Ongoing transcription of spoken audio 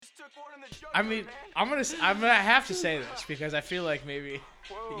I mean, I'm gonna have to say this because I feel like maybe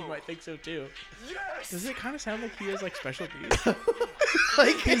you might think so too. Yes! Does it kind of sound like he has like special needs?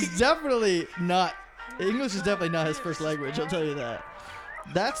 Like he's definitely not. English is definitely not his first language. I'll tell you that.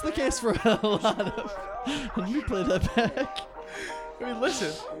 That's the case for a lot of. Let me play that back. I mean,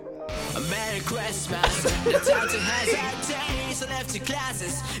 listen. A Merry Christmas. The doctor has had days left to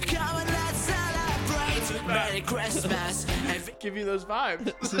classes. Come and let's celebrate. Merry Christmas. Give you those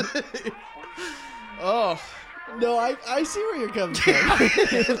vibes. Oh. No, I see where you're coming from.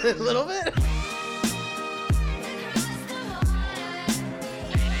 A little bit.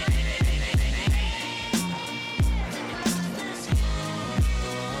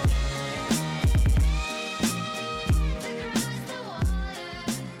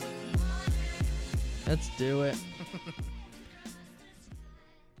 Let's do it.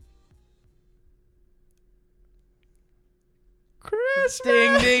 Christmas!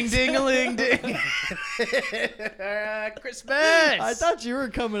 Ding, ding, ding-a-ling, ding. Christmas! I thought you were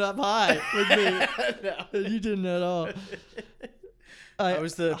coming up high with me. No. And you didn't at all. That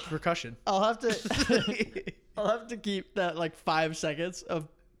was the percussion. I'll have to keep that like 5 seconds of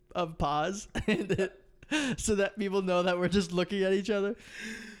pause so that people know that we're just looking at each other.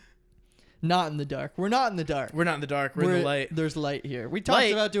 Not in the dark. We're not in the dark. We're not in the dark. We're in the light. There's light here. We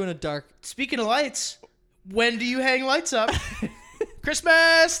talked about doing a dark. Speaking of lights, when do you hang lights up?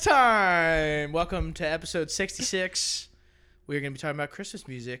 Christmas time. Welcome to episode 66. We're going to be talking about Christmas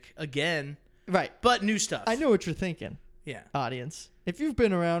music again. Right. But new stuff. I know what you're thinking. Yeah. Audience. If you've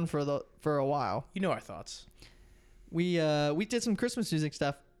been around for a while, you know our thoughts. We did some Christmas music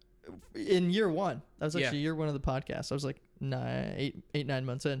stuff in year one. That was actually year one of the podcast. I was like 9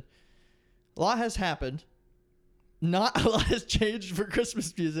 months in. A lot has happened. Not a lot has changed for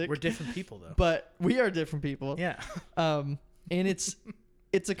Christmas music. We're different people, though. But we are different people. Yeah. And it's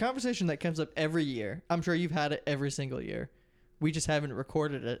a conversation that comes up every year. I'm sure you've had it every single year. We just haven't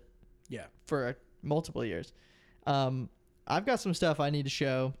recorded it. Yeah. For multiple years. I've got some stuff I need to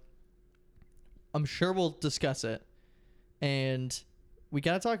show. I'm sure we'll discuss it. And we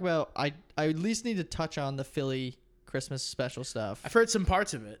got to talk about... I at least need to touch on the Philly Christmas special stuff. I've heard some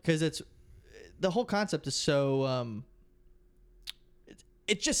parts of it. Because the whole concept is so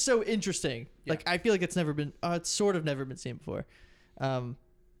it's just so interesting. Yeah. Like I feel like it's sort of never been seen before. So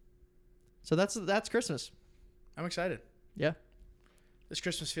that's Christmas. I'm excited. Yeah. This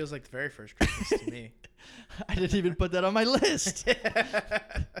Christmas feels like the very first Christmas to me. I didn't even put that on my list. The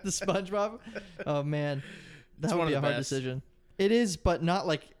SpongeBob. Oh man, that would be a hard decision. It is, but not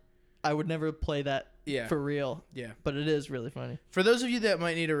like I would never play that. Yeah. For real. Yeah. But it is really funny. For those of you that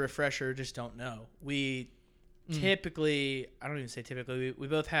might need a refresher, just don't know. We typically, I don't even say typically, we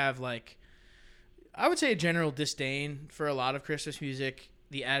both have like, I would say a general disdain for a lot of Christmas music,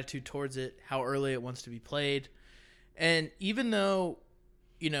 the attitude towards it, how early it wants to be played. And even though,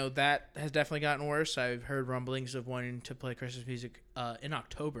 that has definitely gotten worse, I've heard rumblings of wanting to play Christmas music in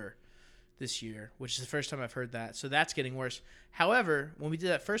October this year, which is the first time I've heard that. So that's getting worse. However, when we did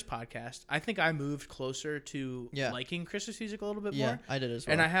that first podcast, I think I moved closer to liking Christmas music a little bit more. Yeah, I did as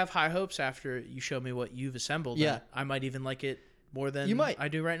well. And I have high hopes after you show me what you've assembled. Yeah. That I might even like it more than I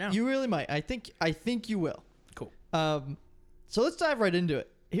do right now. You really might. I think you will. Cool. So let's dive right into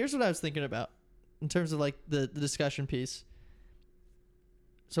it. Here's what I was thinking about in terms of like the discussion piece.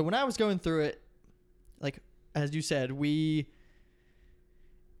 So when I was going through it, like as you said, we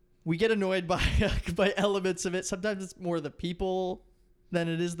get annoyed by elements of it. Sometimes it's more the people than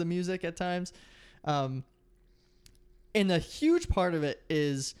it is the music at times. And a huge part of it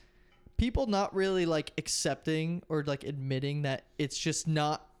is people not really like accepting or like admitting that it's just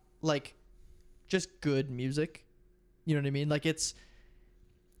not like just good music. You know what I mean? Like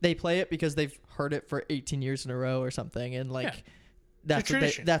they play it because they've heard it for 18 years in a row or something. And like that's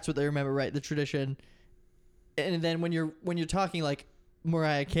what they remember, right? The tradition. And then when you're talking like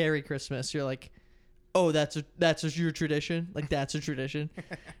Mariah Carey Christmas, you're like, oh, that's your tradition. Like that's a tradition.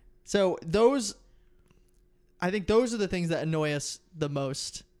 So I think those are the things that annoy us the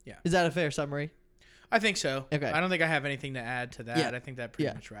most. Yeah. Is that a fair summary? I think so. Okay. I don't think I have anything to add to that. Yeah. I think that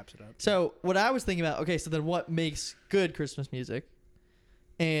pretty much wraps it up. So what I was thinking about, okay, so then what makes good Christmas music?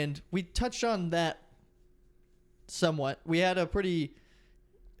 And we touched on that somewhat. We had an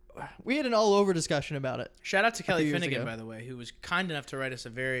all-over discussion about it. Shout out to Kelly Finnegan, by the way, who was kind enough to write us a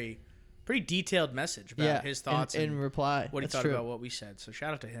pretty detailed message about his thoughts in reply. What he thought about what we said. So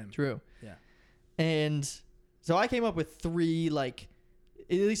shout out to him. True. Yeah. And so I came up with 3, like,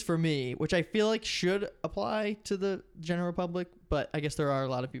 at least for me, which I feel like should apply to the general public, but I guess there are a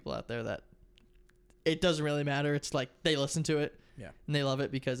lot of people out there that it doesn't really matter. It's like they listen to it. Yeah. And they love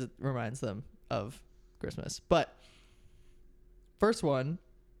it because it reminds them of Christmas. But first one,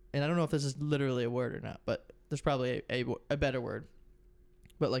 and I don't know if this is literally a word or not, but there's probably a better word.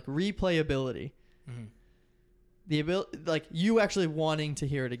 But like replayability. Mm-hmm. The ability, like you actually wanting to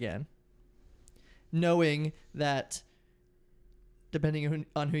hear it again. Knowing that depending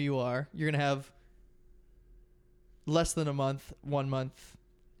on who you are, you're going to have less than a month, 1 month,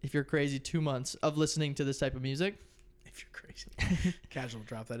 if you're crazy, 2 months of listening to this type of music. If you're crazy. Casual,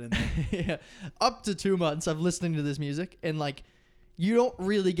 drop that in there. Yeah. Up to 2 months of listening to this music. And like, you don't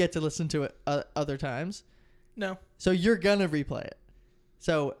really get to listen to it other times. No. So you're going to replay it.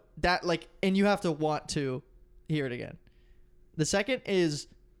 So that like, and you have to want to hear it again. The second is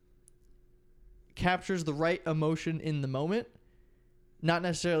captures the right emotion in the moment, not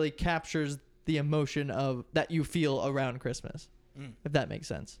necessarily captures the emotion of that you feel around Christmas, if that makes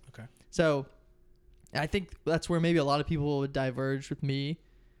sense. Okay. So I think that's where maybe a lot of people would diverge with me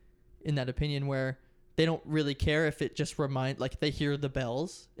in that opinion, where they don't really care if it just like they hear the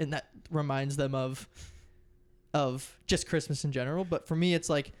bells and that reminds them of just Christmas in general. But for me, it's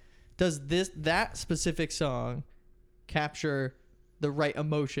like, does that specific song capture the right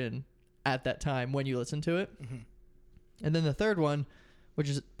emotion at that time when you listen to it? Mm-hmm. And then the third one, which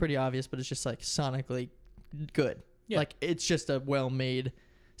is pretty obvious, but it's just like sonically good. Yeah. Like it's just a well-made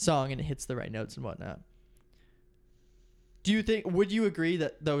song and it hits the right notes and whatnot. Would you agree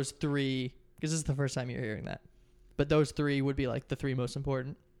that those three, because this is the first time you're hearing that, but those three would be like the three most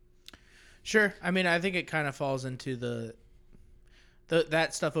important? Sure. I mean, I think it kind of falls into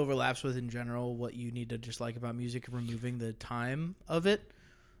that stuff overlaps with in general what you need to just like about music, removing the time of it.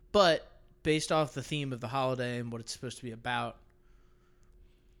 But based off the theme of the holiday and what it's supposed to be about,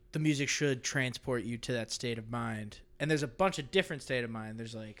 the music should transport you to that state of mind. And there's a bunch of different state of mind.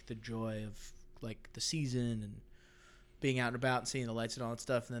 There's like the joy of like the season and being out and about and seeing the lights and all that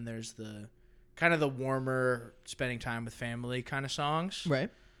stuff. And then there's the kind of the warmer spending time with family kind of songs. Right.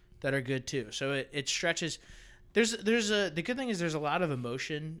 That are good too. So it stretches. The good thing is there's a lot of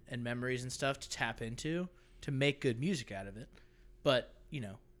emotion and memories and stuff to tap into to make good music out of it. But, you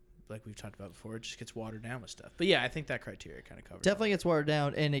know, like we've talked about before, it just gets watered down with stuff. But yeah, I think that criteria kind of covers Definitely gets watered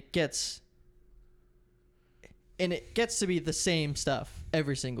down, and it gets to be the same stuff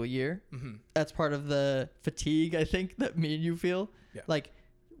every single year. Mm-hmm. That's part of the fatigue, I think, that me and you feel. Yeah. Like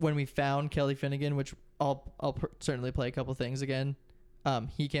when we found Kelly Finnegan, which I'll certainly play a couple things again.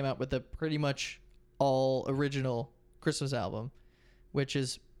 He came out with a pretty much all original Christmas album, which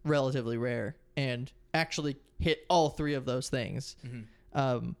is relatively rare, and actually hit all three of those things.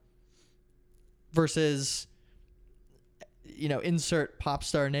 Mm-hmm. Versus, you know, insert pop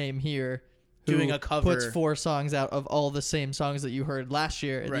star name here, who doing a cover, puts 4 songs out of all the same songs that you heard last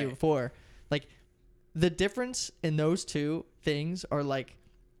year and the year before. Like, the difference in those two things are like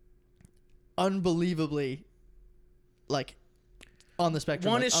unbelievably like on the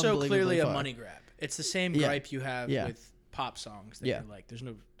spectrum. One like, is so clearly a far. money grab. It's the same gripe you have with pop songs that you're like, there's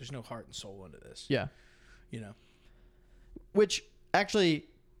no heart and soul into this. Yeah. You know. Which actually,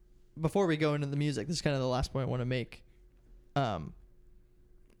 before we go into the music, this is kind of the last point I want to make.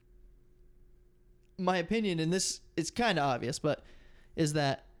 My opinion, and this is kind of obvious, but is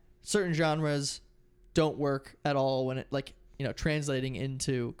that certain genres don't work at all when it, like, you know, translating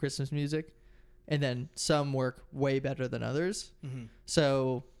into Christmas music, and then some work way better than others. Mm-hmm.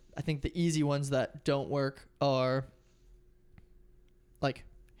 So I think the easy ones that don't work are like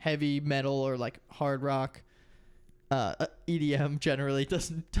heavy metal or like hard rock. EDM generally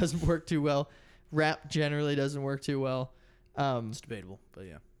doesn't work too well. Rap generally doesn't work too well. It's debatable, but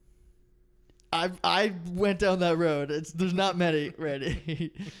yeah. I went down that road. There's not many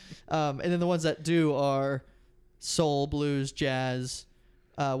ready. And then the ones that do are soul, blues, jazz,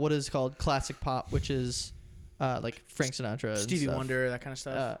 what is called classic pop, which is like Frank Sinatra, Stevie and stuff. Wonder, that kind of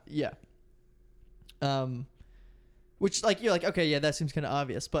stuff. Yeah. Which, like, you're like, okay, yeah, that seems kind of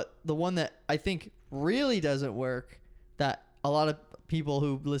obvious. But the one that I think really doesn't work, that a lot of people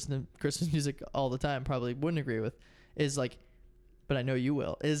who listen to Christmas music all the time probably wouldn't agree with, is like, but I know you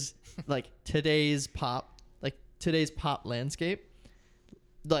will, is like today's pop landscape,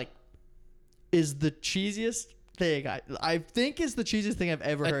 like, is the cheesiest thing I think is the cheesiest thing I've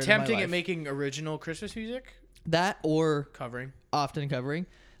ever heard. Attempting in my at life. making original Christmas music, That or often covering.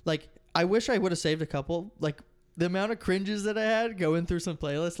 Like, I wish I would have saved a couple. Like, the amount of cringes that I had going through some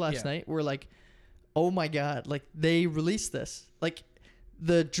playlists last night were like, oh my god, like, they released this. Like,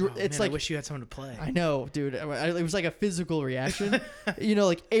 it's like, I wish you had someone to play. I know, dude. It was like a physical reaction. You know,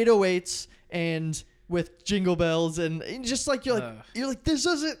 like 808s and with jingle bells and just like, you're like, this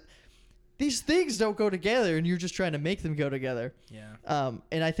doesn't. these things don't go together, and you're just trying to make them go together. Yeah.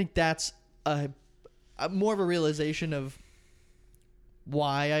 And I think that's a more of a realization of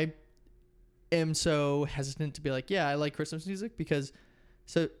why I am so hesitant to be like, yeah, I like Christmas music, because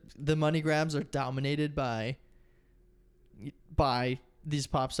so the money grabs are dominated by these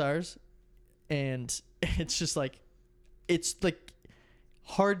pop stars, and it's just like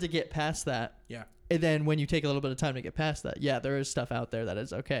hard to get past that. Yeah. And then when you take a little bit of time to get past that, yeah, there is stuff out there that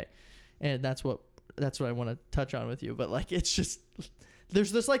is okay, and that's what I want to touch on with you. But like, it's just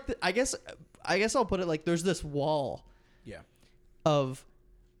there's this like I guess I'll put it like there's this wall, Yeah. of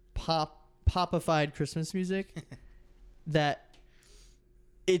popified Christmas music that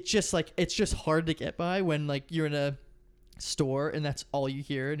it's just hard to get by when like you're in a store and that's all you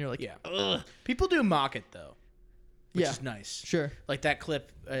hear and you're like, Yeah. ugh. People do mock it though, which Yeah. is nice. Sure. Like that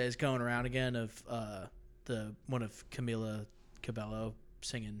clip is going around again of the one of Camila Cabello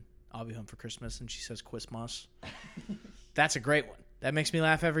singing "I'll Be Home for Christmas" and she says "Quismas." That's a great one. That makes me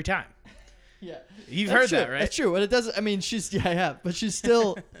laugh every time. Yeah. You've That's heard true. that, right? That's true. And it doesn't, I mean, I have, but she's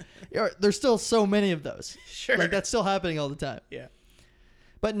still, there's still so many of those. Sure. Like that's still happening all the time. Yeah.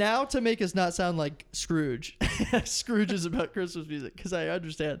 But now to make us not sound like Scrooge, Scrooge is about Christmas music, because I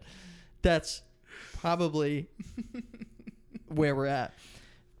understand that's probably where we're at.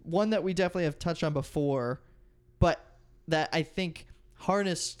 One that we definitely have touched on before, but that I think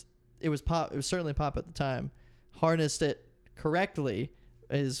harnessed, it was certainly pop at the time, harnessed it correctly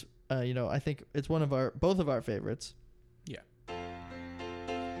is, I think it's both of our favorites. Yeah.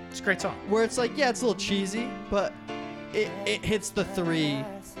 It's a great song. Where it's like, yeah, it's a little cheesy, but it hits the three.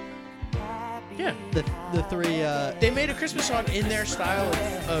 Yeah. The three. They made a Christmas song in their style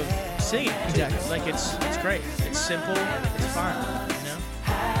of singing. Exactly. Like it's great. It's simple. It's fun. You know.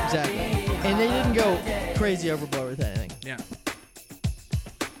 Exactly. And they didn't go crazy overboard with anything. Yeah.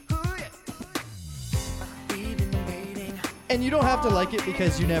 And you don't have to like it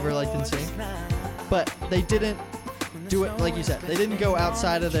because you never liked NSYNC, but they didn't do it like you said. They didn't go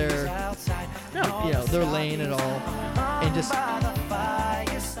outside of their, their lane at all, and just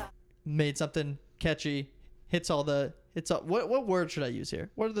made something catchy. What word should I use here?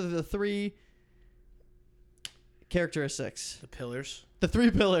 What are the three characteristics? The pillars. The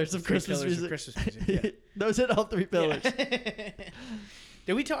three pillars of Three Christmas pillars music. of Christmas music. Yeah. Those hit all three pillars.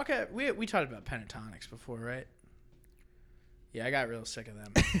 Did we talk? We talked about Pentatonics before, right? Yeah, I got real sick of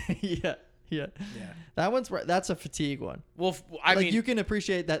them. Yeah. Yeah. That's a fatigue one. Well, I mean, you can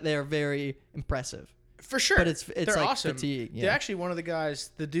appreciate that they're very impressive. for sure. But it's They're like awesome. fatigue. Yeah. They're actually one of the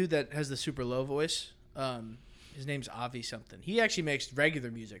guys, the dude that has the super low voice. His name's Avi something. He actually makes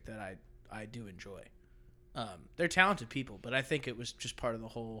regular music that I do enjoy. They're talented people, but I think it was just part of the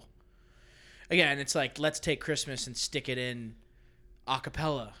whole. Again, it's like, let's take Christmas and stick it in a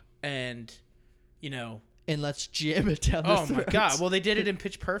cappella, and and let's jam it down. oh my god! Well, they did it in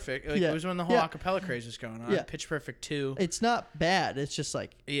Pitch Perfect. Like, Yeah. It was when the whole Yeah. acapella craze was going on. Yeah. Pitch Perfect 2. It's not bad. It's just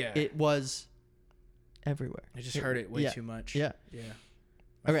like Yeah. it was everywhere. I just heard it way too much. Yeah. Yeah.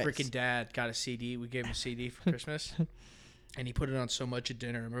 My Okay. freaking dad got a CD. We gave him a CD for Christmas, and he put it on so much at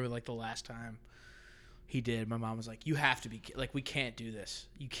dinner. I remember, like, the last time he did, my mom was like, "You have to be like, we can't do this.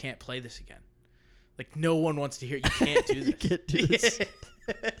 You can't play this again. Like, no one wants to hear it. You can't do this. You can't do this.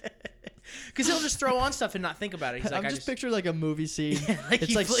 Because he'll just throw on stuff and not think about it. He's like, I'm I just picturing like a movie scene. like,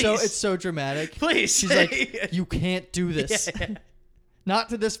 It's like please. it's so dramatic. Please. She's like, you can't do this. Yeah. Not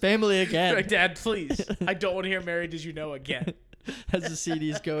to this family again. Like, Dad, please. I don't want to hear "Married Did You Know" again. As the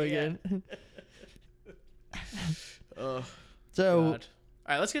CD's going Yeah. in. Oh, So God.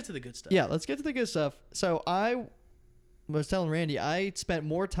 All right, let's get to the good stuff. yeah, let's get to the good stuff. So I was telling Randy, I spent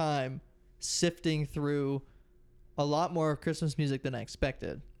more time sifting through a lot more Christmas music than I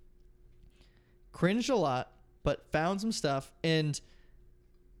expected. Cringed a lot, but found some stuff, and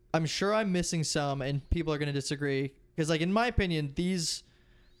I'm sure I'm missing some, and people are going to disagree. Because, like, in my opinion, these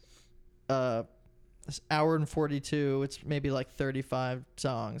this hour and 42, it's maybe like 35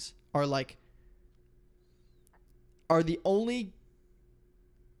 songs, are the only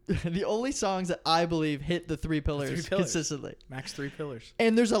songs that I believe hit the three pillars consistently. Max 3 pillars.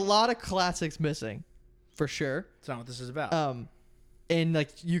 And there's a lot of classics missing, for sure. That's not what this is about. And like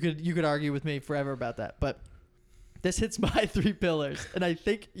you could argue with me forever about that, but this hits my three pillars, and I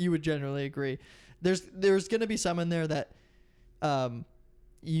think you would generally agree. There's gonna be some in there that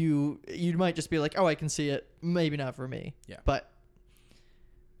you might just be like, oh, I can see it, maybe not for me. Yeah. But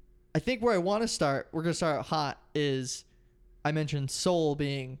I think where I want to start, we're gonna start hot, is I mentioned soul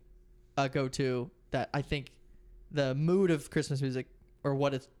being a go-to, that I think the mood of Christmas music, or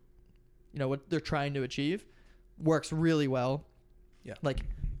what it's, what they're trying to achieve, works really well. Yeah. Like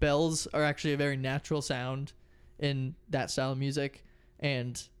bells are actually a very natural sound in that style of music,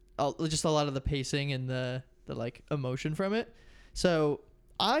 and just a lot of the pacing and the like emotion from it. So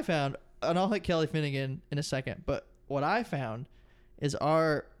I found, and I'll hit Kelly Finnegan in a second, but what I found is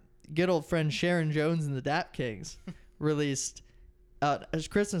our good old friend Sharon Jones and the Dap Kings released a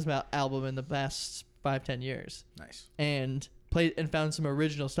Christmas album in the past 5-10 years. Nice. And played and found some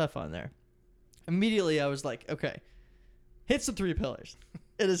original stuff on there. Immediately I was like, okay, hit some Three Pillars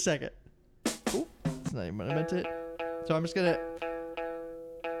in a second. Ooh, that's not even what I meant to hit. So I'm just gonna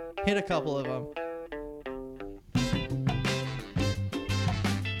hit a couple of them.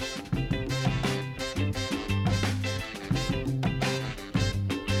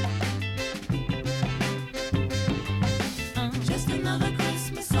 Just another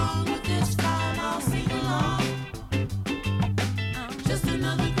Christmas song, but this time I'll sing along. Just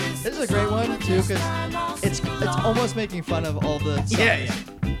another Christmas This is a great one song, but too, this because time I'll it's sing along. almost making fun of all the songs. Yeah.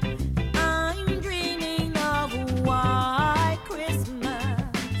 I'm dreaming of a white Christmas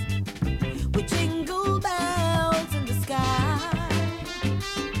with jingle bells in the sky,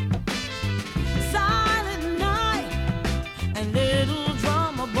 silent night and little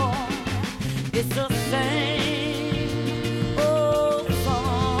drummer boy. It's the same old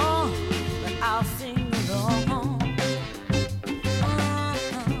song, but I'll sing along.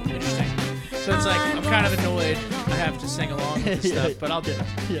 Interesting. So it's like I'm kind of annoyed I have to sing along with this stuff, but I'll do it.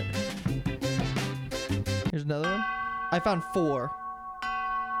 Yeah. Here's another one. I found 4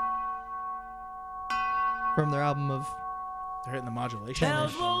 from their album of. They're hitting the modulation.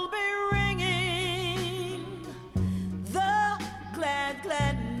 Bells will be ringing the glad,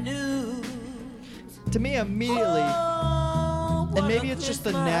 glad news. To me, immediately, and maybe it's just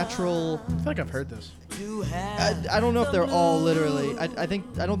the natural. I feel like I've heard this. I don't know if they're all literally. I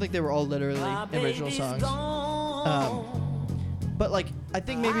don't think they were all literally original songs. But like, I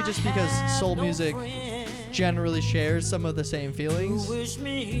think maybe just because soul music generally shares some of the same feelings.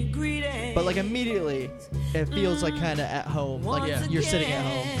 But like immediately, it feels like kind of at home, like you're sitting at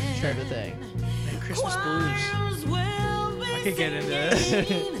home, kind of thing. Man, Christmas blues. I could get into this.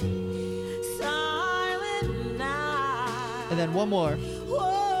 And then one more.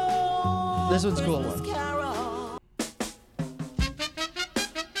 This one's a cool one.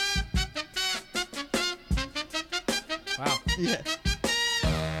 Wow. Yeah.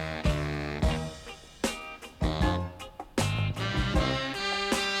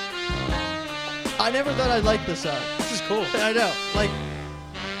 I never thought I'd like this song. This is cool. I know. Like,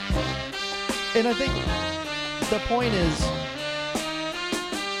 and I think the point is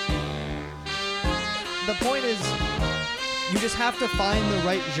you just have to find the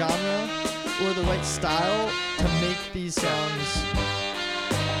right genre or the right style to make these songs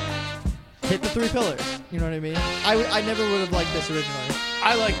hit the 3 pillars. You know what I mean? I never would have liked this originally.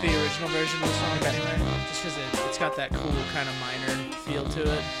 I like the original version of the song anyway, just because it's got that cool kind of minor feel to it.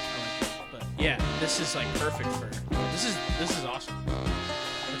 I like it. But yeah, this is like perfect for. This is awesome.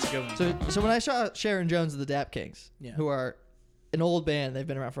 That's a good one. So when I saw Sharon Jones and the Dap Kings, Yeah. who are an old band, they've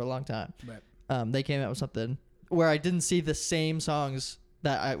been around for a long time. Right. They came out with something where I didn't see the same songs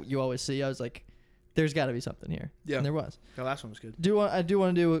that you always see. I was like, there's got to be something here. Yeah. And there was. The last one was good. I do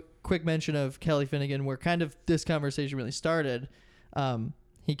want to do a quick mention of Kelly Finnegan, where kind of this conversation really started.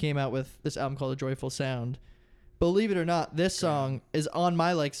 He came out with this album called A Joyful Sound. Believe it or not, this song is on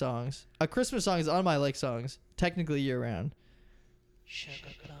my like songs. A Christmas song is on my like songs, technically year round.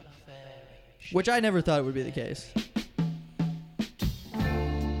 Which I never thought would be the case.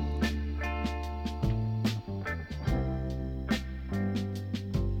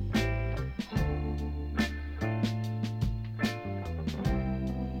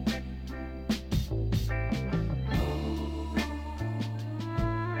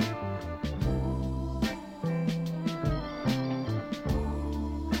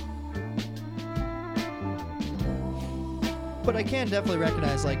 But I can definitely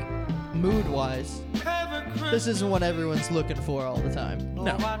recognize, like, mood-wise, this isn't what everyone's looking for all the time.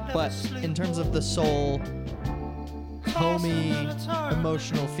 No. But in terms of the soul, homey,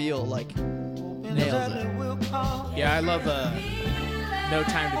 emotional feel, like, nails it. Yeah, I love No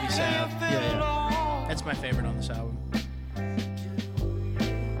Time to Be Sad. Yeah. That's my favorite on this album.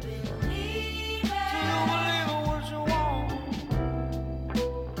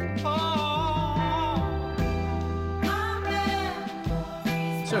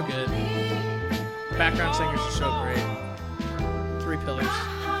 So good. Background singers are so great. 3 pillars.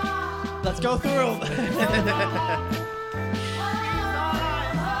 Let's go through them.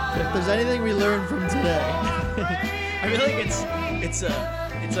 If there's anything we learned from today. I feel like it's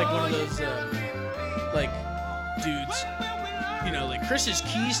like one of those like dudes you know, like Chris's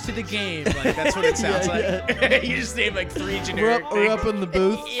keys to the game. Like that's what it sounds like. You just name like 3 generic. We're up in the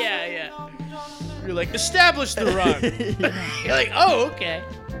booth. Yeah. You're like, establish the run. You're like, oh, okay.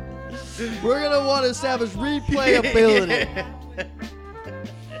 We're gonna want to establish replayability.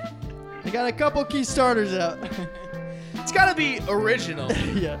 I got a couple key starters out. It's gotta be original.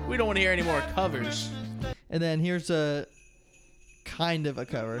 Yeah. We don't want to hear any more covers. And then here's a kind of a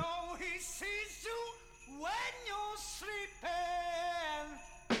cover. He sees you when you're sleeping.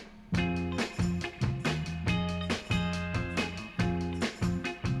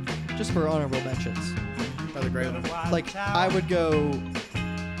 Just for honorable mentions. Another great one. Like, I would go...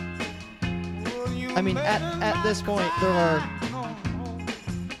 I mean, at this point, there are...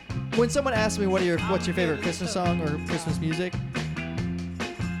 When someone asks me what's your favorite Christmas song or Christmas music,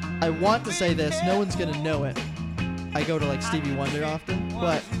 I want to say this. No one's going to know it. I go to, like, Stevie Wonder often.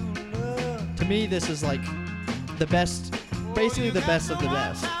 But to me, this is, like, the best... Basically the best of the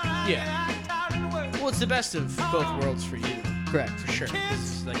best. Yeah. Well, it's the best of both worlds for you. Correct. For sure.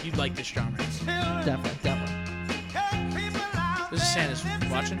 'Cause, like, you like this genre. Definitely. This is Santa's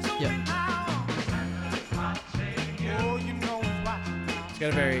watching. Yeah. It's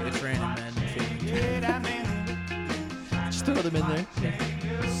got a very It's Raining Men feeling. Just throw them in there.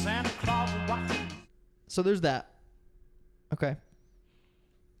 So there's that. Okay.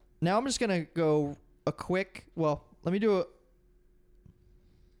 Now I'm just going to go a quick... Well, let me do a...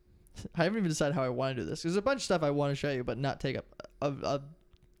 I haven't even decided how I want to do this. There's a bunch of stuff I want to show you, but not take up a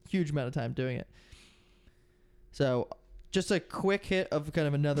huge amount of time doing it. So, just a quick hit of kind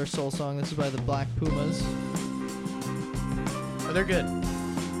of another soul song. This is by the Black Pumas. Oh, they're good.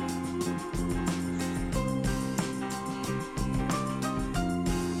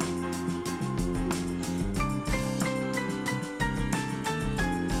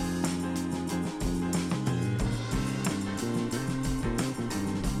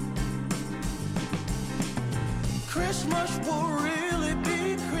 Christmas will really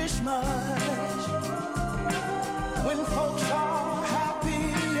be Christmas when folks are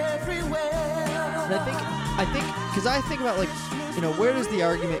happy everywhere. And I think, because I think about, like, you know, where does the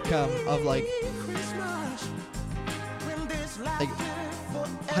argument come of, like,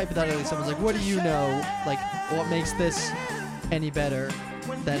 hypothetically, someone's like, what do you know? Like, what makes this any better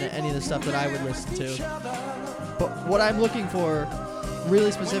than any of the stuff that I would listen to? But what I'm looking for,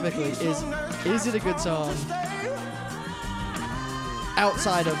 really specifically, is it a good song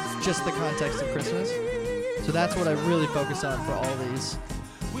outside of just the context of Christmas? So that's what I really focus on for all these.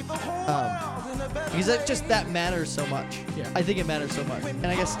 Because that matters so much. Yeah. I think it matters so much. And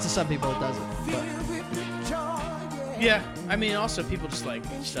I guess to some people it doesn't. But Yeah. I mean, also people just like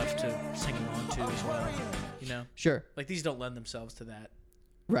stuff to sing along to as well. You know? sure. Like these don't lend themselves to that.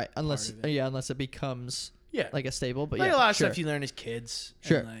 Right. Unless of it. unless it becomes Yeah. like a staple. But like yeah, a lot of sure. stuff you learn as kids.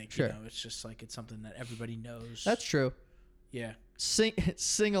 Sure, And like, sure. You know, it's just like it's something that everybody knows. That's true. Yeah.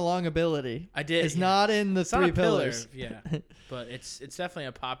 Sing along ability. I did. It's not in the It's three not a pillar, pillars. yeah. But it's definitely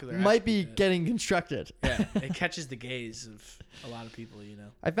a popular Might be attribute getting constructed. that- Yeah. It catches the gaze of a lot of people, you know.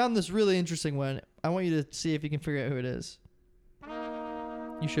 I found this really interesting one. I want you to see if you can figure out who it is.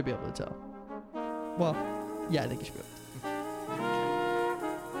 You should be able to tell. Well, yeah, I think you should be able to.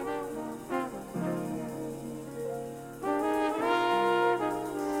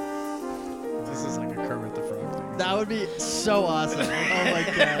 This is like a Kermit the Frog thing. That would be so awesome. Oh my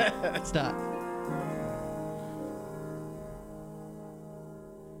god. It's not.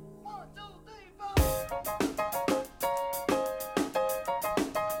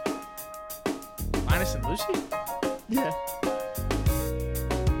 Linus and Lucy? Yeah.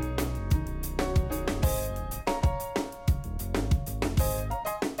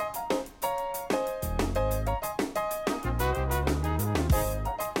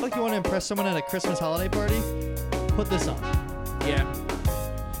 Like you want to impress someone at a Christmas holiday party? Put this on. Yeah.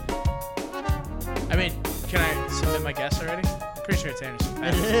 I mean, can I submit my guess already? I'm pretty sure it's Anderson.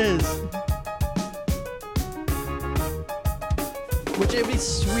 It is. Which it'd be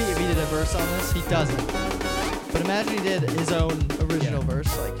sweet if he did a verse on this. He doesn't. But imagine he did his own original verse.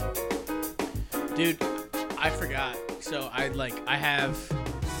 Like, Dude, I forgot. So I have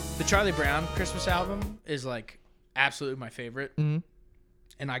the Charlie Brown Christmas album is like absolutely my favorite. mhm.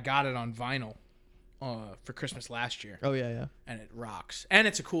 And I got it on vinyl for Christmas last year. Oh yeah, yeah. And it rocks. And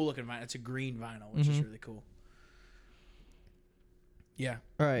it's a cool looking vinyl. It's a green vinyl, which is really cool. Yeah.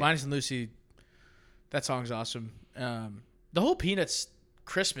 All right. Linus and Lucy, that song's awesome. The whole Peanuts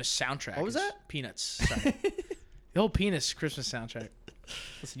Christmas soundtrack. What was is- that? Peanuts. Sorry. The whole Peanuts Christmas soundtrack.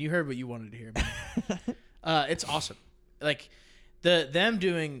 Listen, you heard what you wanted to hear, man. It's awesome. Like them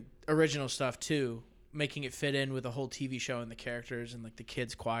doing original stuff too. making it fit in with the whole TV show and the characters and like the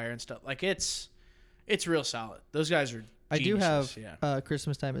kids choir and stuff. Like it's real solid. Those guys are I do geniuses. have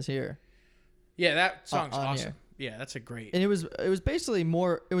Christmas Time Is Here. Yeah, that song's on awesome. here. Yeah, that's a great. And it was basically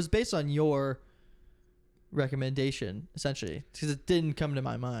more. It was based on your recommendation essentially because it didn't come to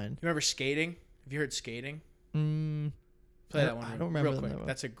my mind. You remember Skating? Have you heard Skating? Play that one. I don't remember real quick. that one.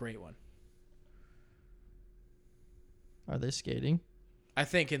 That's a great one. Are they skating? I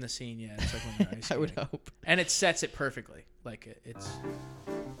think in the scene, yeah, it's like when they're ice I would skating. hope. And it sets it perfectly. Like it's.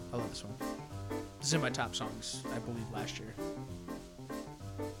 I love this one. This is in my top songs, I believe, last year.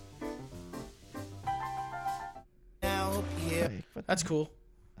 Now, yeah. Wait, what That's the- cool.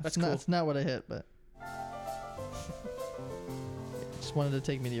 That's not, cool. That's not what I hit, but just wanted to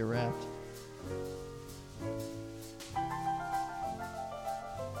take me to your raft.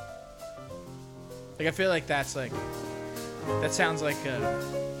 Like I feel like that's like that sounds like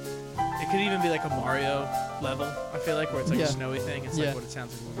it could even be like a Mario level. I feel like where it's like Yeah. a snowy thing. It's Yeah. like what it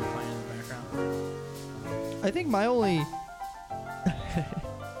sounds like when we're playing in the background. I think my only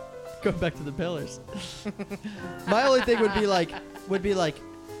going back to the pillars. My only thing would be like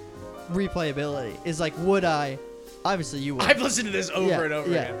replayability. Is like would I? Obviously you would. I've listened to this over Yeah, and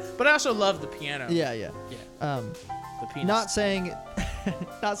over yeah. again, but I also love the piano. Yeah, yeah. Yeah. The penis. Not saying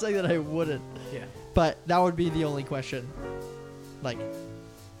that I wouldn't, Yeah. but that would be the only question. Like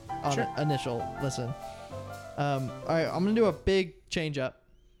on Sure. an initial listen. All right, I'm gonna do a big change up.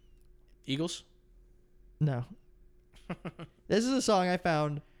 Eagles. No. This is a song I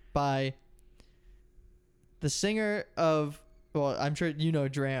found by the singer of, well, I'm sure you know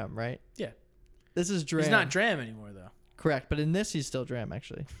Dram, right? Yeah. This is Dram. He's not Dram anymore though. Correct, but in this he's still Dram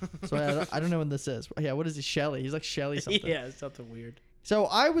actually. So I don't know when this is. Yeah, what is he? Shelly. He's like Shelly something. Yeah, it's something weird. So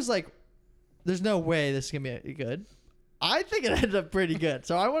I was like, there's no way this is gonna be good. I think it ended up pretty good.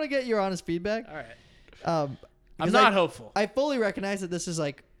 So I want to get your honest feedback. All right. I'm I'm not hopeful. I fully recognize that this is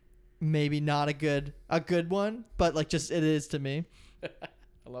like maybe not a good one, but like just it is to me.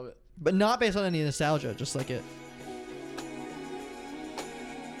 I love it. But not based on any nostalgia, just like it.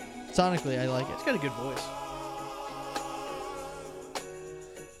 Sonically, I like it. He's got a good voice.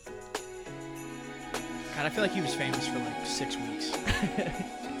 God, I feel like he was famous for like 6 weeks.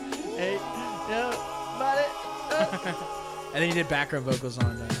 Hey, no, buddy. And then he did background vocals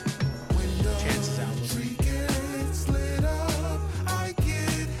on Chance's album.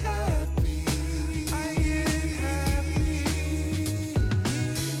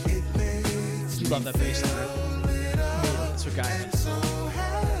 You love that bass line. That's what Guy is.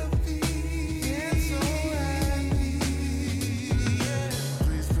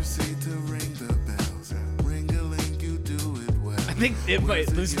 I think it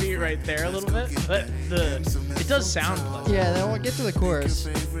might lose me right there a little bit, but it does sound pleasant. Yeah, then we'll get to the chorus.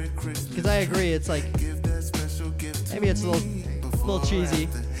 Because I agree, it's like maybe it's a little cheesy.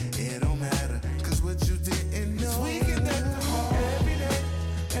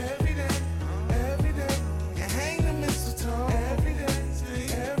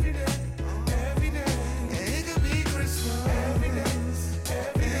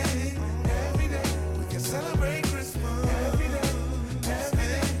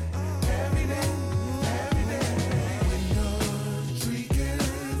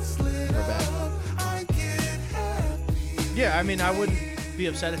 Yeah, I mean, I wouldn't be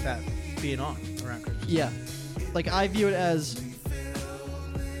upset at that being on around Christmas. Yeah. Like I view it as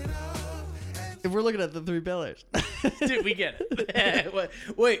if we're looking at the three pillars. Dude, we get it.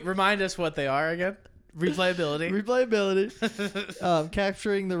 Wait, remind us what they are again. Replayability. Replayability.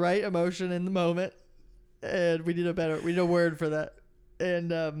 Capturing the right emotion in the moment. And we need a word for that. And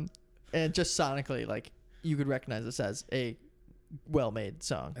just sonically, like you could recognize this as a well-made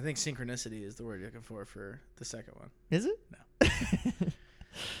song. I think synchronicity is the word you're looking for the second one. Is it? No.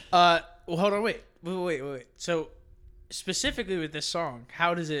 Well, hold on. Wait. So, specifically with this song,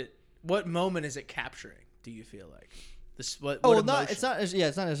 what moment is it capturing? Do you feel like what emotion? It's not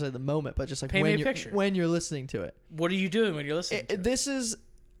necessarily the moment, but just like Paint me a picture. when you're listening to it. What are you doing when you're listening? to it? This is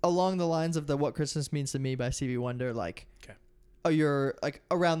along the lines of the "What Christmas Means to Me" by Stevie Wonder. Like, Okay. You're like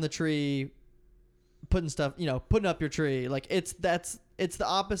around the tree, putting up your tree. Like it's the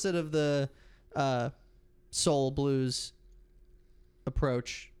opposite of the soul blues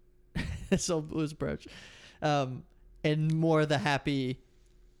approach, and more the happy.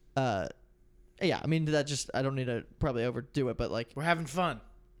 Yeah, I mean I don't need to probably overdo it, but like We're having fun.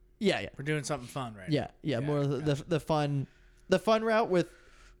 yeah, We're doing something fun right yeah, now. more of the fun route with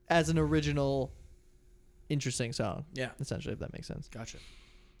as an original, interesting song. Yeah. Essentially, if that makes sense. Gotcha.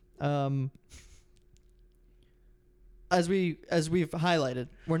 As we've highlighted,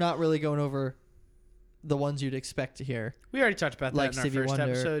 we're not really going over the ones you'd expect to hear. We already talked about that Like in our Stevie first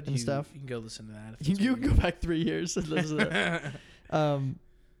Wonder episode. and stuff. You can go listen to that. If You, that's you what can go back 3 years and listen to that.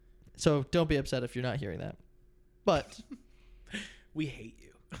 So don't be upset if you're not hearing that. But We hate you.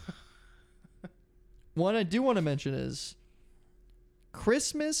 one I do want to mention is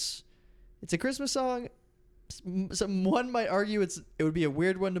Christmas. It's a Christmas song. One might argue it would be a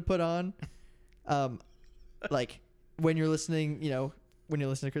weird one to put on, like when you're listening, when you're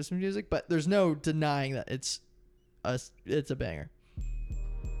listening to Christmas music. But there's no denying that it's a banger.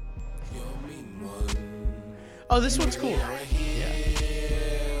 Oh, this one's cool.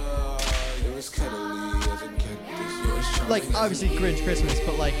 Like obviously Grinch Christmas,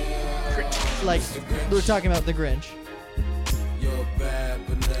 but like we're talking about the Grinch.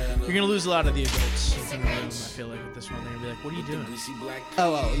 You're gonna lose a lot of the adults in the room. I feel like with this one, they're gonna be like, "What are you doing?"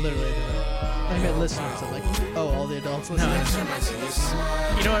 Oh, literally. I meant listeners. I'm like, oh, all the adults listening.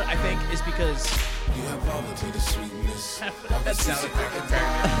 You know what I think is because that sounded like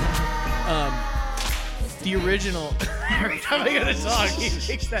the original. Every time I go to talk, he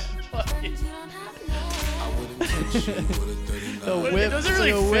makes that fucking. A whip. It doesn't really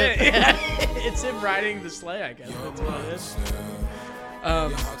a whip. fit. Yeah. It's him riding the sleigh, I guess. That's what it is.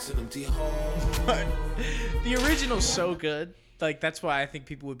 The original's so good. Like that's why I think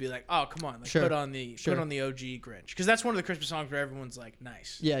people would be like, "Oh, come on, like, Sure. put on the OG Grinch," because that's one of the Christmas songs where everyone's like,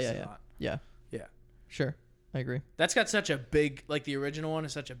 "Nice." Yeah. Yeah. Sure, I agree. That's got such a big, like the original one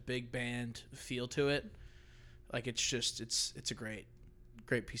is such a big band feel to it. Like it's just, it's a great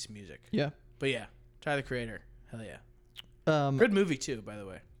piece of music. Yeah. But yeah, Tyler the Creator, hell yeah. Um, Good movie too, by the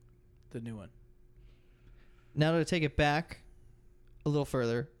way, the new one. Now to take it back a little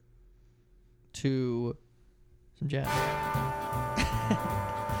further to some jazz.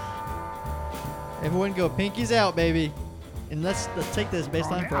 Everyone go pinkies out, baby. And let's take this bass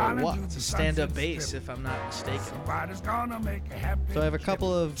line for a walk. It's a stand-up bass, if I'm not mistaken. So I have a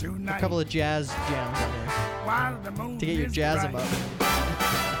couple of jazz jams on here to get your jazzum up.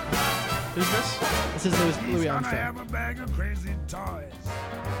 Who's this? This is Louis Armstrong.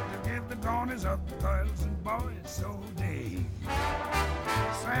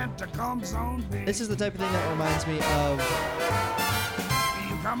 This is the type of thing that reminds me of,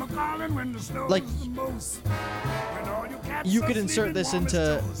 like, you could insert this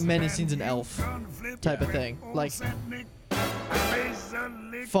into many scenes in Elf type of thing. Like,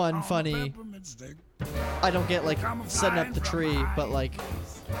 fun, funny. I don't get, like, setting up the tree, but, like...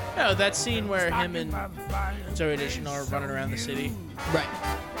 No, that scene where him and Zoe Deschanel are running around the city. Right.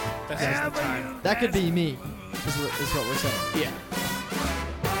 That's just the time. That could be me, is what we're saying. Yeah.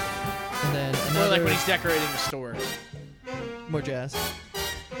 And then Or another... like when he's decorating the store. More jazz.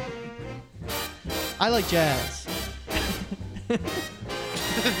 I like jazz.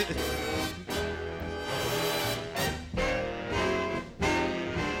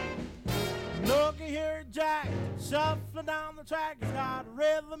 Looky here, Jack, shuffling down the track. He's got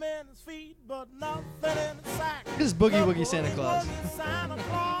rhythm in his feet, but nothing in his sack. This is Boogie Woogie Santa Claus.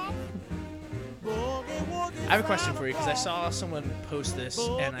 I have a question for you because I saw someone post this,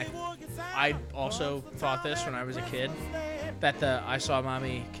 and I also thought this when I was a kid, that the "I Saw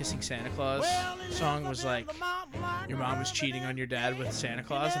Mommy Kissing Santa Claus" song was like your mom was cheating on your dad with Santa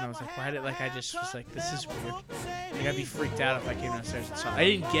Claus, and I was like, why did I just was like, this is weird. Like I'd be freaked out if I came downstairs and saw. I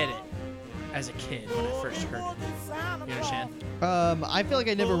didn't get it as a kid when I first heard it. You understand? I feel like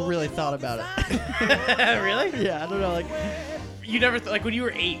I never really thought about it. Really? Yeah, I don't know. Like, You never like when you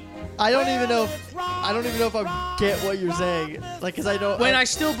were 8. I don't even know if I get what you're saying. Like, cause I don't. When I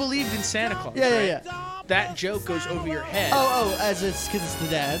still believed in Santa Claus. Yeah. That joke goes over your head. Oh, as it's because it's the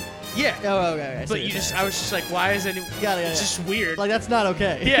dad. Yeah. Oh, okay. I see But what you you're just, saying. I was just like, why is anyone? Got it. It's just weird. Like that's not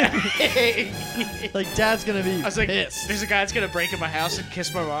okay. Yeah. Like dad's gonna be. I was like, pissed. there's a guy that's gonna break in my house and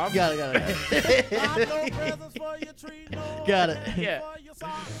kiss my mom. Got it. Got it. Yeah.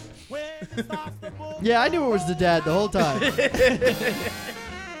 Yeah, I knew it was the dad the whole time.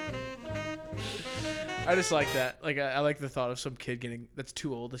 I just like that. Like I like the thought of some kid that's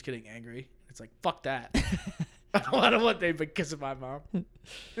too old that's getting angry. It's like fuck that. I don't want they but kissing my mom.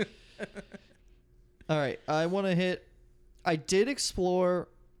 All right, I want to hit. I did explore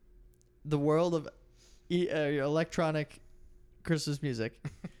the world of electronic Christmas music.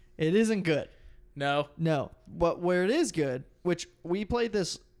 It isn't good. No. But where it is good, which we played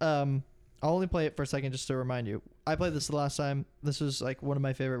this. I'll only play it for a second just to remind you. I played this the last time. This was like one of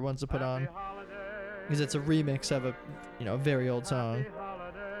my favorite ones to put on because it's a remix of a very old song.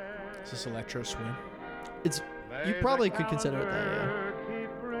 Is this electro swing? You probably could consider it that. Yeah. Keep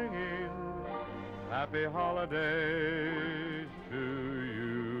ringing. Happy holidays to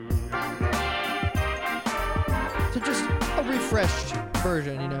you. a refreshed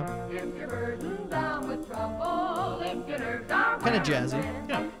version, you know. Kind of jazzy.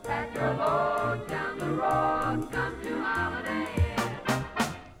 Yeah.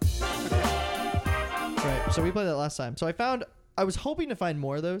 Right. So we played that last time. So I was hoping to find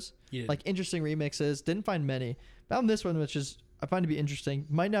more of those, You did. like interesting remixes. Didn't find many. Found this one, which is I find to be interesting.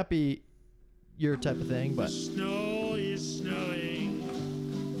 Might not be your type of thing, but Snow is snowing.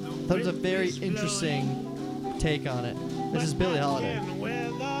 that was a very interesting take on it. This is Billie Holiday.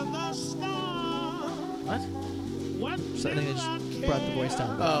 What? So I think they just brought the voice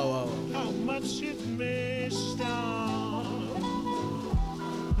down. Oh. How much it may stop.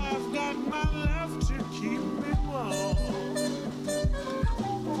 I've got my love to keep me warm.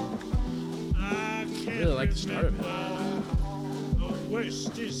 I can't really like the start of it. remember the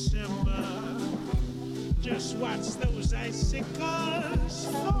worst December. Just watch those icicles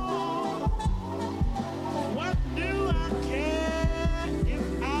fall. What do I care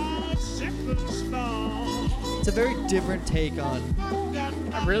if icicles fall? It's a very different take on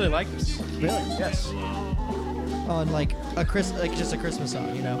I really like this. really Yes. on like just a Christmas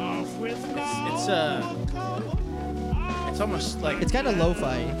song, you know. It's almost like It's kind of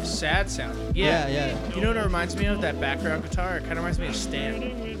lo-fi. sad sounding. Yeah, Yeah. yeah. You know what it reminds me of? That background guitar. It kind of reminds me of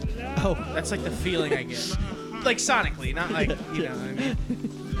Stan. Oh, That's like the feeling I get. Like sonically, not like you know what I mean.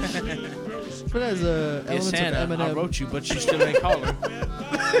 but as Yeah, elements Santa, of I Eminem. wrote you, but you still ain't calling.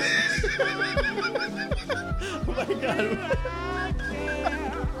 Oh my god.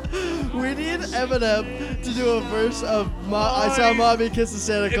 We need Eminem to do a verse of I saw Mommy kiss the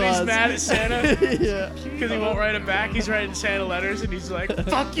Santa And Claus. he's mad at Santa Yeah. because he won't write it back. He's writing Santa letters, and he's like,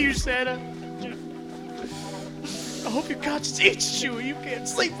 "Fuck you, Santa. I hope your conscience eats you, and you can't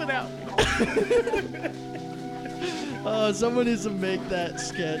sleep without me." Oh, someone needs to make that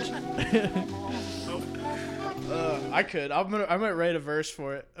sketch. I could. I might write a verse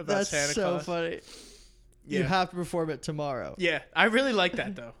for it about That's Santa so Claus. funny. Yeah. You have to perform it tomorrow. Yeah, I really like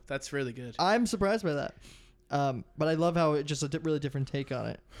that though. That's really good. I'm surprised by that. But I love how it just a really different take on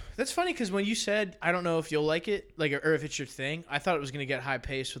it. That's funny because when you said I don't know if you'll like it, like or if it's your thing, I thought it was gonna get high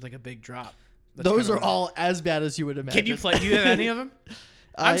paced with like a big drop. That's Those kinda are all as bad as you would imagine. Can you play? Do you have any of them?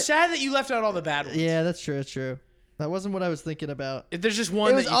 I- I'm sad that you left out all the bad ones. Yeah, that's true. That's true. That wasn't what I was thinking about. If there's just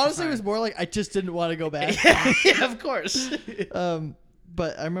one. It was that you can honestly, it was find. more like I just didn't want to go back. yeah, of course.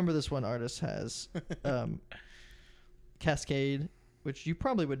 But I remember this one artist has Cascade, which you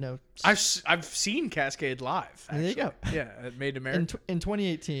probably would know. I've seen Cascade live. There you Actually. go. Yeah, at Made in in, America. in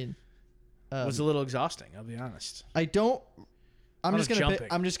 2018. It was a little exhausting. I'll be honest. I don't. I'm Lot just of gonna. jumping.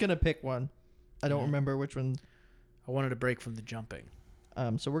 I'm just gonna pick one. I don't remember which one. I wanted to break from the jumping.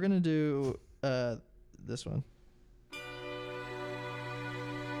 So we're gonna do this one.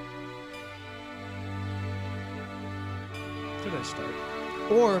 Did I start?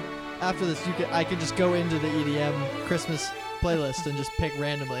 Or after this, I can just go into the EDM Christmas playlist and just pick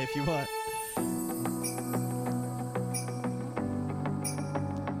randomly if you want.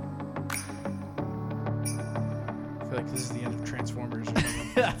 I feel like this is the end of Transformers. Or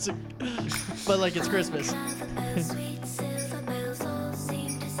something. That's but like it's Christmas.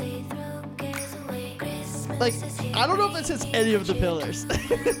 Like I don't know if this hits any of the pillars.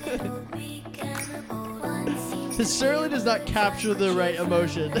 This certainly does not capture the right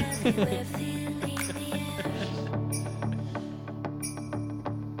emotion.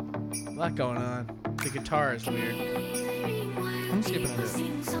 A lot going on. The guitar is weird. I'm skipping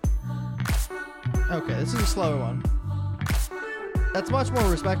it. Okay, this is a slower one. That's much more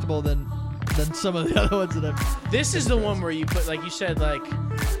respectable than some of the other ones that I've. This is the one where you put, like you said, like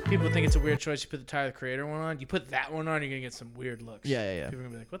people think it's a weird choice. You put the Tyler the Creator one on. You put that one on, you're gonna get some weird looks. Yeah. People are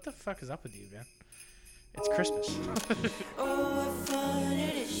gonna be like, "What the fuck is up with you, man?" It's Christmas.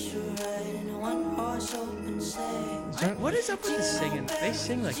 What is up with the singing? They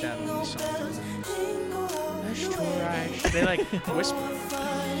sing like that on these songs. That's too right. They like whisper.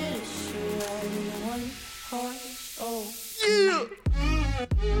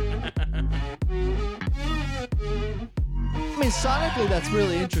 I mean, sonically, that's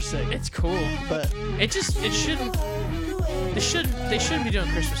really interesting. It's cool, But they shouldn't be doing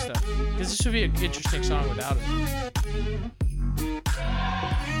Christmas stuff because this would be an interesting song without it.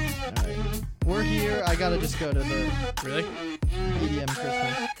 alright. We're here. I gotta just go to the Really? EDM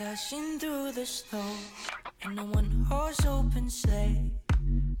Christmas. Dashing through the snow in a one-horse open sleigh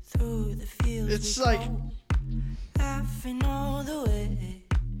through the fields. It's we like- go, laughing all the way.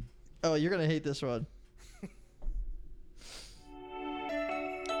 Oh, you're gonna hate this one.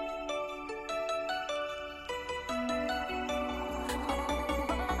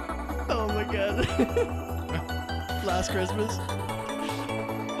 Oh my god. Last Christmas.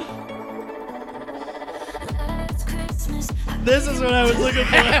 This is what I was looking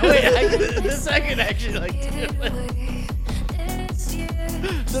for. Wait, this I can actually like do it.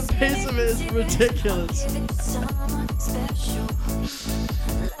 The pace of it is ridiculous.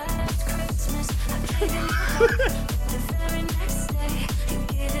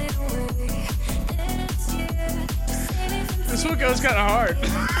 This one goes kind of hard.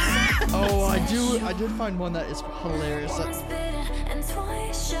 Oh, I did find one that is hilarious. I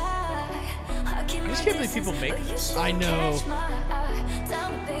just can't believe people make this. I know.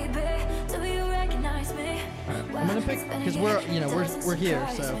 I'm gonna pick because we're here,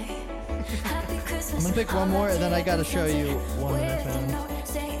 so I'm gonna pick one more, and then I gotta show you one that I found,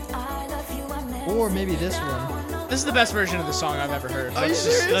 or maybe this one. This is the best version of the song I've ever heard. Are you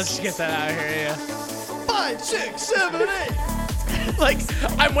serious? Let's just get that out of here. Yeah. 5, 6, 7, 8. Like,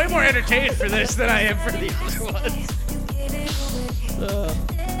 I'm way more entertained for this than I am for the other ones.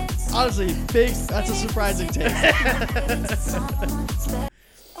 Honestly, big. That's a surprising take.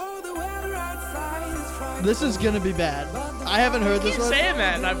 This is gonna be bad. I haven't heard this Keep one. saying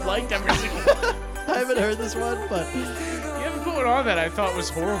that, and I've liked every single one. I haven't heard this one, but You haven't put one on that I thought was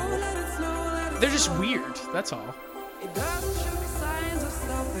horrible. They're just weird. That's all.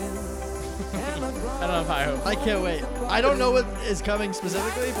 I don't know if I hope. I can't wait. I don't know what is coming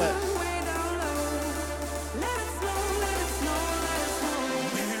specifically, but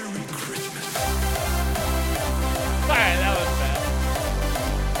Alright, that was bad.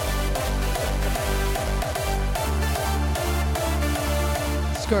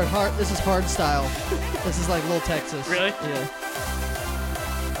 this is hard style. This is like Lil Texas. Really? Yeah.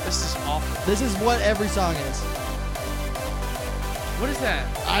 This is awful. This is what every song is. What is that?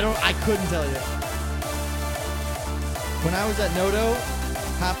 I couldn't tell you. When I was at Noto,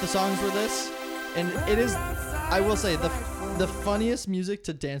 half the songs were this, and it is, I will say, the funniest music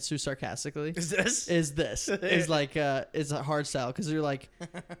to dance to sarcastically Is this? is like is a hard style because you're like,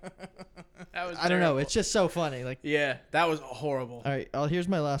 That was I don't know, terrible. it's just so funny. Like, Yeah, that was horrible. all right, here's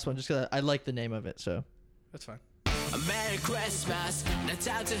my last one just because I like the name of it. So That's fine. A Merry Christmas, no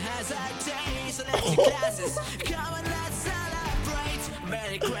time to hesitate. So let's do classes. Come on, let's celebrate.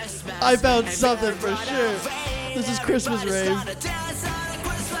 Merry Christmas. I found and something for everybody sure. fade. This is Christmas Everybody rave. start to dance on a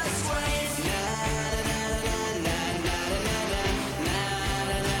Christmas rave.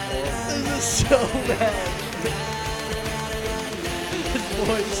 this is so bad. His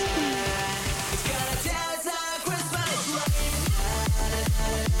voice. Dance on a Christmas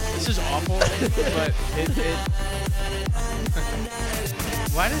rave. This is awful, but it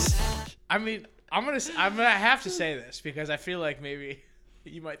why does I mean I'm gonna have to say this because I feel like maybe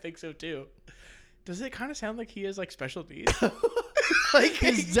you might think so too. Does it kind of sound like he has like special needs? Like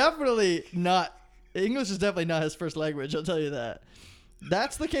He's definitely not. English is definitely not his first language. I'll tell you that.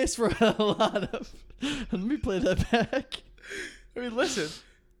 That's the case for a lot of. Let me play that back. I mean, listen.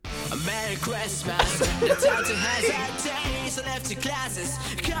 A Merry Christmas, no time to hesitate. So left your classes.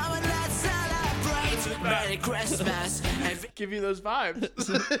 Come on, let's celebrate. Merry Christmas. And Give you those vibes.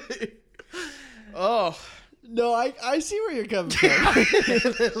 Oh, No, I see where you're coming from.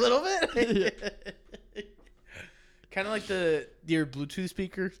 a little bit. Kind of like your Bluetooth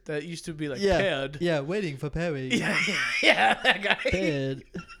speaker that used to be like Yeah, paired. yeah. Waiting for Perry. Yeah, that guy. Paired.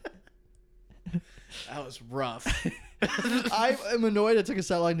 That was rough. I am annoyed it took us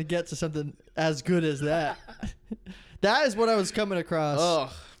that long to get to something as good as that. That is what I was coming across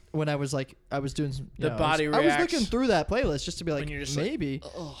Oh, when I was doing some. The body I was reacts. looking through that playlist just to be like, When you're just like, maybe.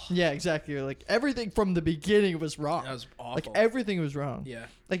 Yeah, exactly. You're like everything from the beginning was wrong. that was awful. Like everything was wrong. Yeah.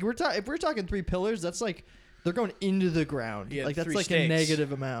 Like if we're talking 3 pillars, that's like they're going into the ground. Yeah, like that's 3 like stakes. a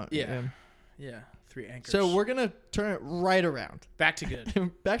negative amount. Yeah. Yeah, 3 anchors. So we're gonna turn it right around. back to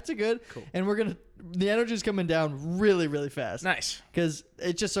good. Back to good. Cool. And the energy's coming down really, really fast. Nice. Because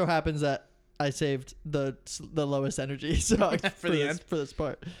it just so happens that I saved the lowest energy song For the end? for this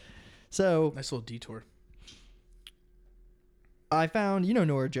part. So Nice little detour. I found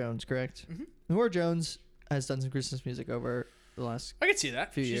Nora Jones, correct? Mhm. Nora Jones has done some Christmas music over the last I can see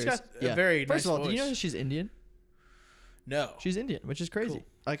that. few She's years. got a very First nice of all, voice. do you know that she's Indian? No. She's Indian, which is crazy. Cool.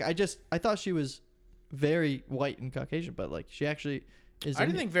 Like I thought she was very white and Caucasian, but like she actually is. I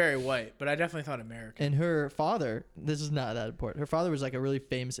didn't Indian. think very white, but I definitely thought American. And her father, this is not that important. Her father was like a really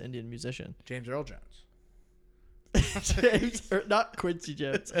famous Indian musician. James Earl Jones. Not Quincy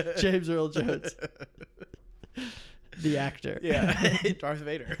Jones. James Earl Jones, the actor. Yeah. Darth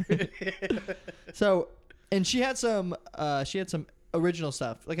Vader. So, and she had some original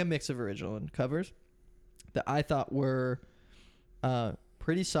stuff, like a mix of original and covers that I thought were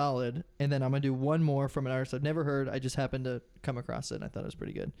pretty solid. And then I'm going to do one more from an artist I've never heard. I just happened to come across it, and I thought it was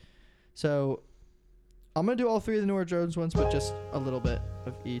pretty good. So I'm going to do all 3 of the Norah Jones ones, but just a little bit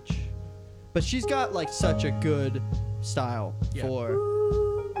of each. But she's got, like, such a good style for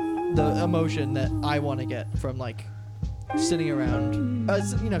the emotion that I want to get from, like, sitting around,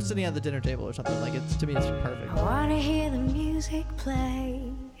 sitting at the dinner table or something. Like, to me, it's perfect. I wanna hear the music play.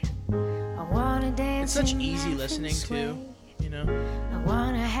 I wanna dance. It's such easy listening too, you know. I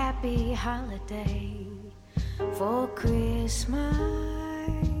want a happy holiday for Christmas.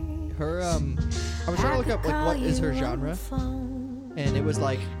 Her, I was trying to look up, like, what is her genre, and it was,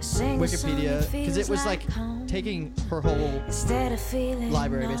 like, Wikipedia, because it was, like, taking her whole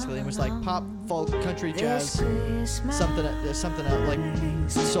library, basically, and was, like, pop, folk, country, jazz, something else, like,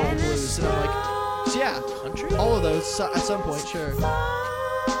 soul, blues, and I'm like, so yeah, Country? all of those, at some point, sure.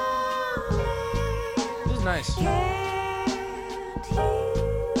 This is nice.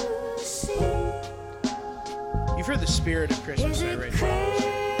 You've heard the Spirit of Christmas by Ray Charles.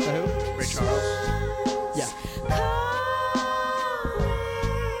 Who? Ray Charles. Yeah.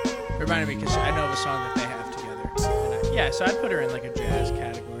 Reminded me because I know of a song that they have together. And so I'd put her in like a jazz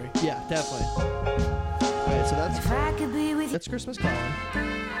category. Yeah, definitely. Alright, so that's Christmas Calling.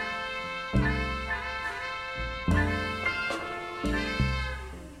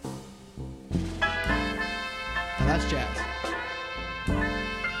 And that's jazz.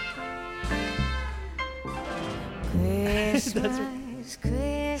 Christmas,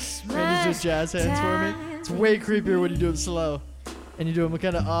 Christmas. Just do jazz hands for me. It's way creepier when you do them slow, and you do them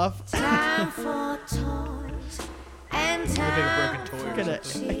kind of off. Time for toys and Look like a time broken toy. or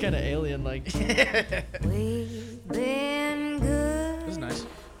kind of alien like. we've been good. This is nice.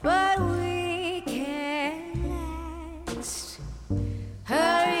 But we can't last.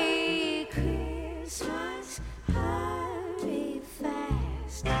 Hurry, Christmas, hurry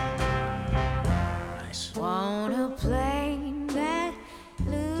fast. Nice. Want a plane that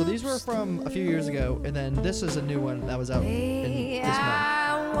So these were from a few years ago, and then this is a new one that was out in this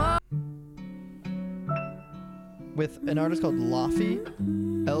month with an artist called Laufey,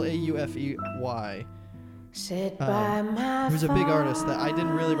 Laufey. sit by my Who's a big artist that I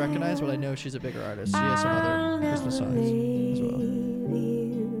didn't really recognize, but I know she's a bigger artist. She has some other Christmas songs as well.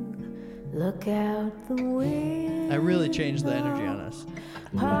 Look out the window. I really changed the energy on us.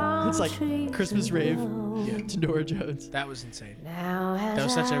 It's like Christmas rave to Norah Jones. That was insane. Now That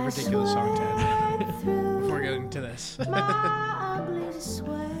was such a ridiculous song to add before getting to this. my ugly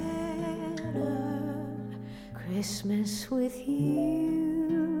sweater. Christmas with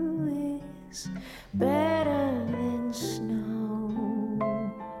you is better than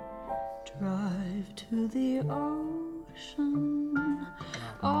snow. Drive to the ocean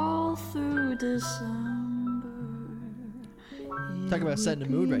all through December. Talk about setting a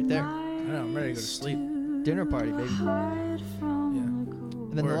mood right there. I know, I'm ready to go to sleep. Dinner party, baby. Hide from Yeah. the cold.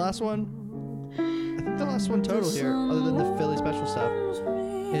 And then the Word. last one, I think the last one total here, other than the Philly special stuff,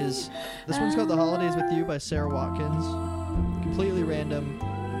 is this one's called The Holidays With You by Sarah Watkins. Completely random.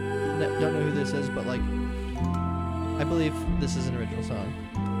 Don't know who this is, but like, I believe this is an original song.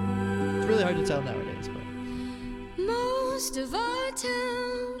 It's really hard to tell nowadays, but Most of our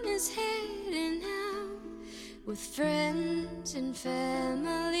town is heading out with friends and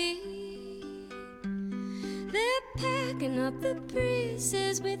family. They're packing up the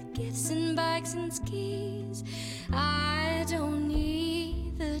breezes with gifts and bikes and skis. I don't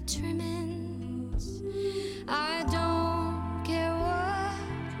need the trimmings. I don't care what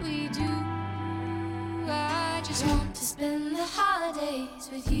we do. I just want to spend the holidays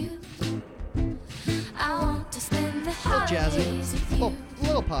with you. I want to spend the a little jazzy, holidays with you.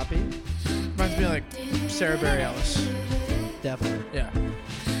 little poppy, Reminds me of like Sarah Bareilles Ellis. definitely. Yeah.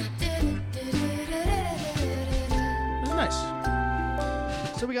 It was nice.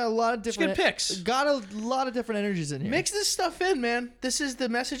 So we got a lot of It's different good picks. Got a lot of different energies in here. Mix this stuff in, man. This is the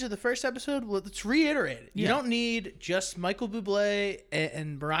message of the first episode. Well, let's reiterate it. You Yeah. don't need just Michael Bublé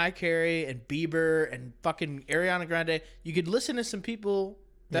and Mariah Carey and Bieber and fucking Ariana Grande. You could listen to some people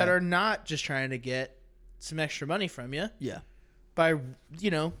that Yeah. are not just trying to get some extra money from you Yeah. by,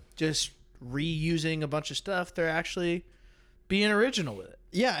 just reusing a bunch of stuff. They're actually being original with it.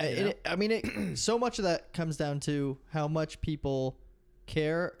 Yeah, I mean, so much of that comes down to how much people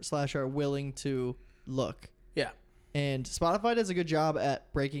care / are willing to look. Yeah. And Spotify does a good job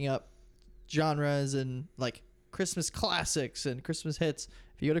at breaking up genres and like Christmas classics and Christmas hits.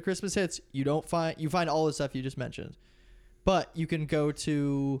 If you go to Christmas hits, you find all the stuff you just mentioned. But you can go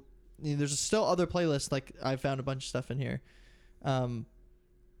to there's still other playlists, like I found a bunch of stuff in here.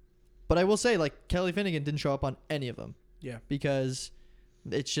 But I will say, like, Kelly Finnegan didn't show up on any of them. Yeah. Because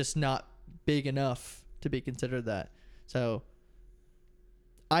It's just not big enough to be considered that. So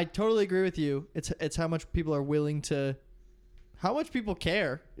I totally agree with you. It's how much people are willing to, how much people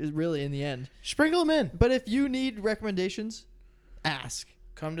care is really in the end. Sprinkle them in. But if you need recommendations, ask.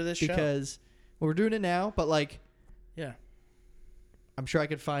 Come to this show. Because we're doing it now, but like, yeah. I'm sure I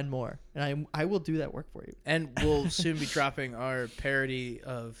could find more, and I will do that work for you. And we'll soon be dropping our parody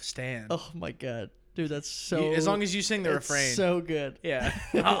of Stan. Oh my god, dude, that's so. As long as you sing the refrain. So good. Yeah,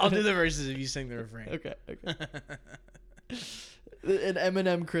 I'll do the verses if you sing the refrain. Okay. An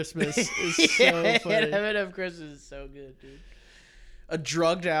Eminem Christmas is so Yeah, funny. Eminem Christmas is so good, dude. A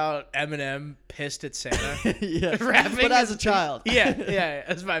drugged out Eminem pissed at Santa. Yeah, Rapping but as a child. yeah,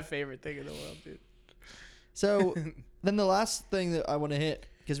 that's my favorite thing in the world, dude. So then the last thing that I want to hit,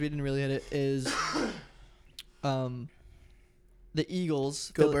 because we didn't really hit it, is the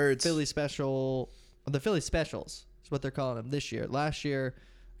Eagles. Go Birds. Philly Special. The Philly Specials is what they're calling them this year. Last year,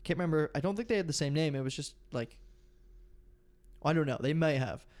 I can't remember. I don't think they had the same name. It was just like, I don't know. They may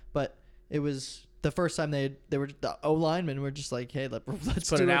have, but it was the first time they were, the O linemen were just like, hey, let's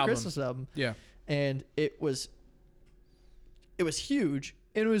put do an a album. Christmas album. Yeah. And it was huge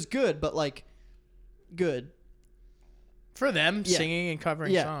and it was good, but like good. For them, Yeah. singing and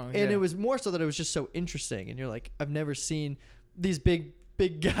covering Yeah, songs. and yeah. it was more so that it was just so interesting, and you're like, I've never seen these big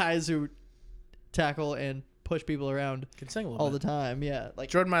guys who tackle and push people around Can sing a little all bit. the time. Yeah, like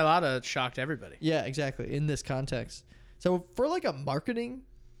Jordan Mailata shocked everybody. yeah, exactly. In this context, so for like a marketing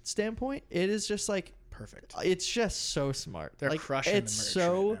standpoint, it is just like Perfect. it's just so smart. They're like, crushing it's the merch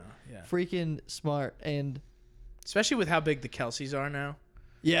so right now. Yeah. freaking smart, and Especially with how big the Kelseys are now.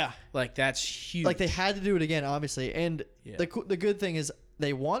 yeah, Like, that's huge. like they had to do it again, obviously. And Yeah. the good thing is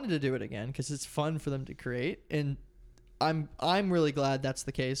they wanted to do it again because it's fun for them to create, and I'm really glad that's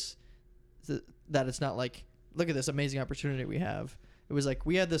the case. That it's not like, look at this amazing opportunity we have. It was like,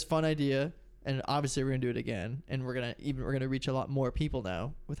 we had this fun idea, and obviously we're gonna do it again, and we're gonna reach a lot more people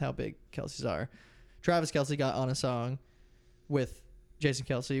now with how big Kelce's are. Travis Kelce got on a song with Jason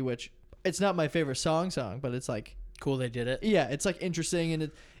Kelce, which it's not my favorite song, but it's like, Cool they did it. yeah, it's like interesting,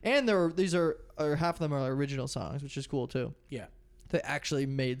 and these are half of them are original songs, which is cool too. Yeah. They actually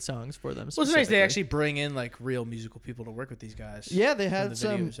made songs for them. Well, it's nice they specifically. actually bring in, like, real musical people to work with these guys. Yeah, they from had the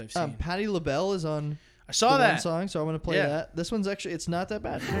some. videos I've seen. Patti LaBelle is on. I saw the one that. song, so I want to play Yeah. that. This one's actually, it's not that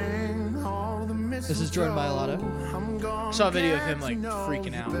bad. This is Jordan Mailata. I saw a video of him, like,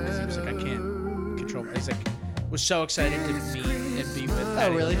 freaking out because he was like, I can't control. He's like, was so excited to meet and be with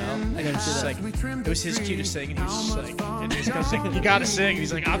Patti really? LaBelle. And I it gotta was see just that. like, it was his cue to sing, and he was just like, and he was like, you gotta sing. And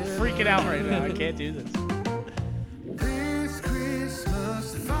he's like, I'm freaking out right now. I can't do this.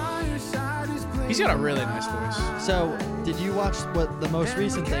 He's got a really nice voice. So, did you watch what the most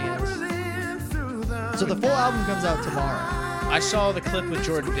recent thing is? So the full album comes out tomorrow. I saw the clip with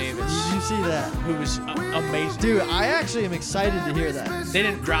Jordan Davis, Did you see that? who was amazing. Dude, I actually am excited to hear that. They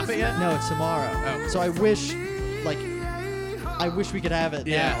didn't drop it yet? No, it's tomorrow. Oh. So I wish we could have it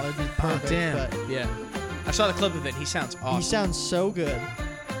Yeah. now. It'd be perfect. But Yeah. I saw the clip of it. He sounds awesome. he sounds so good.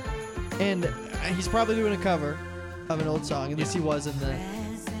 And he's probably doing a cover of an old song. At least he was in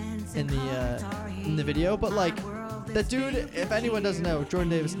the video. But like, that dude, if anyone doesn't know, Jordan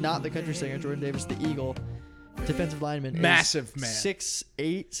Davis, not the country singer, Jordan Davis, the Eagle, defensive lineman, Massive is man.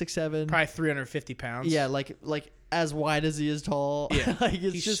 6'8", 6'7". Probably 350 pounds. Yeah, like as wide as he is tall. Yeah. Like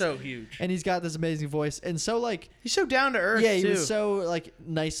it's He's just so huge. and he's got this amazing voice, and so like He's so down to earth, yeah, he too. was so like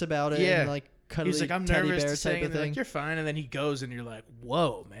nice about it, Yeah. and like cuddly He's like, I'm teddy nervous bear to sing. type of And they're thing. like, you're fine. And then he goes, and you're like,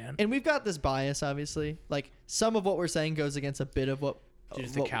 whoa, man. And we've got this bias, obviously. Like some of what we're saying goes against a bit of what. Dude,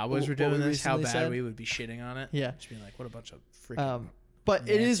 if the what- Cowboys were what we doing this, how recently bad said. we would be shitting on it. Yeah. Just being like, what a bunch of freaking... But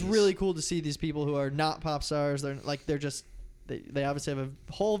it is Nazis. really cool to see these people who are not pop stars. They're just they obviously have a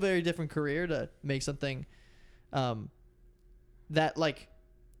whole very different career to make something that like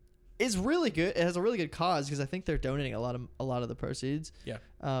is really good. It has a really good cause because I think they're donating a lot of the proceeds. Yeah.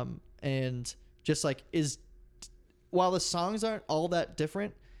 And just like while the songs aren't all that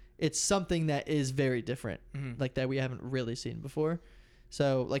different, it's something that is very different, like that we haven't really seen before.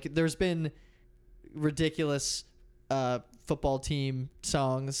 So like there's been ridiculous football team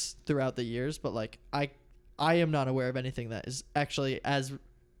songs throughout the years, but like I am not aware of anything that is actually as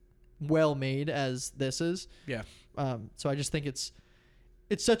well made as this is. Yeah. So I just think it's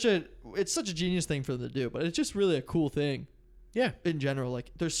such a genius thing for them to do, but it's just really a cool thing. Yeah. In general, like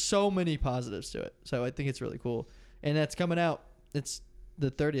there's so many positives to it. So I think it's really cool. And that's coming out. It's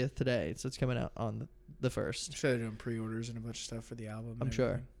the 30th today, so it's coming out on the 1st. I'm sure they're doing pre-orders and a bunch of stuff for the album. and I'm sure.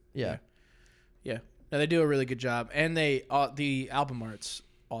 everything. Yeah. Yeah. No, they do a really good job. And the album art's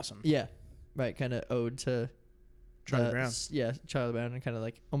awesome. Yeah. Right, kind of ode to Charlie Brown. Yeah, Charlie Brown, and kind of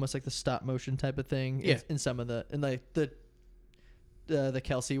like almost like the stop motion type of thing. Yeah. In some of the like the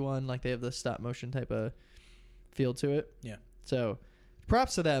Kelsey one, like they have the stop motion type of feel to it. Yeah. So,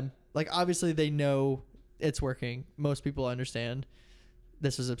 props to them. Like obviously they know it's working. Most people understand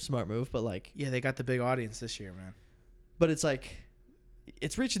this is a smart move, but like, Yeah, they got the big audience this year, man. but it's like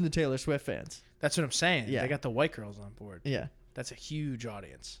it's reaching the Taylor Swift fans. That's what I'm saying. Yeah. They got the white girls on board. Yeah. That's a huge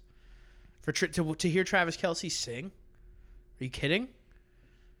audience. To hear Travis Kelce sing? Are you kidding?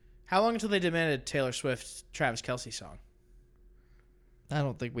 How long until they demanded Taylor Swift's Travis Kelce song? I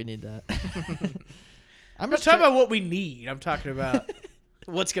don't think we need that. I'm not talking about what we need. I'm talking about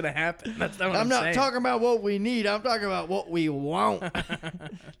what's going to happen. That's not what I'm not saying. talking about what we need. I'm talking about what we want.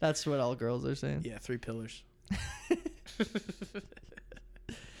 That's what all girls are saying. Yeah, 3 pillars.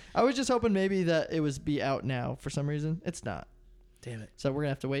 I was just hoping maybe that it was be out now for some reason. It's not. Damn it. So we're going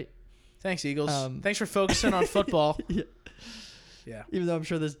to have to wait. Thanks, Eagles. Thanks for focusing on football. Yeah. Yeah. Even though I'm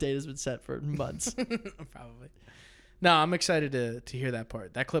sure this date has been set for months. Probably. No, I'm excited to hear that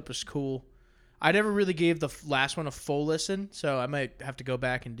part. That clip was cool. I never really gave the last one a full listen, so I might have to go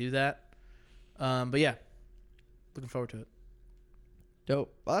back and do that. But yeah, looking forward to it.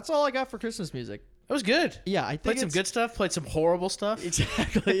 Dope. Well, that's all I got for Christmas music. That was good. Yeah, I think Played some it's- good stuff, played some horrible stuff.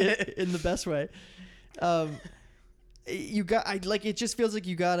 Exactly. in the best way. It just feels like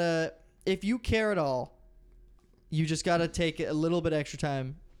you gotta, if you care at all, you just gotta take a little bit extra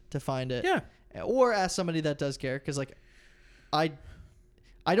time to find it. Yeah. Or ask somebody that does care, because like, I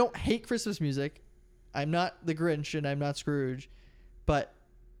don't hate Christmas music. I'm not the Grinch and I'm not Scrooge, but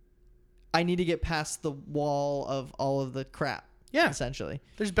I need to get past the wall of all of the crap. Yeah. Essentially.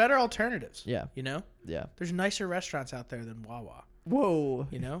 There's better alternatives. Yeah. You know? Yeah. There's nicer restaurants out there than Wawa. Whoa.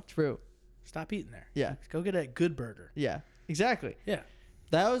 You know? True. Stop eating there. Yeah. Go get a good burger. Yeah. Exactly. Yeah.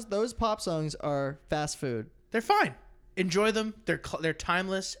 Those pop songs are fast food. They're fine. Enjoy them. They're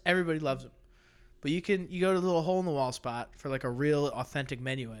timeless. Everybody loves them. But you go to the little hole in the wall spot for like a real authentic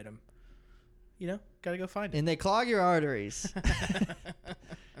menu item. You know, gotta go find it. And they clog your arteries.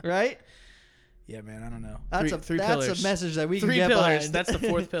 Right? Yeah, man. I don't know. That's Three that's pillars. a message that we can Three get pillars. behind. That's the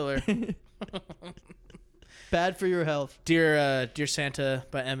 4th pillar. Bad for your health. Dear Santa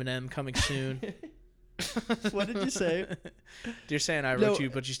by Eminem coming soon. What did you say? Dear Santa, I wrote you,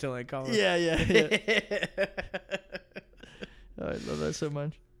 but you still ain't calling. Yeah. Oh, I love that so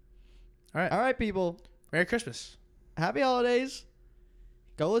much. All right. All right, people. Merry Christmas. Happy holidays.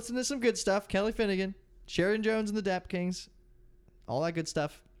 Go listen to some good stuff. Kelly Finnegan, Sharon Jones and the Dap Kings. All that good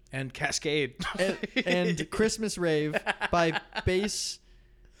stuff. And Cascade. And Christmas Rave by Bass.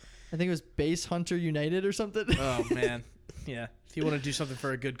 I think it was Bass Hunter United or something. Oh, man. Yeah. If you want to do something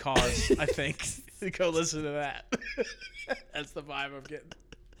for a good cause, I think go listen to that. That's the vibe I'm getting.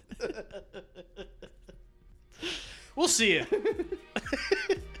 We'll see you.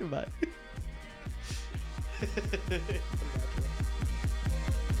 Goodbye.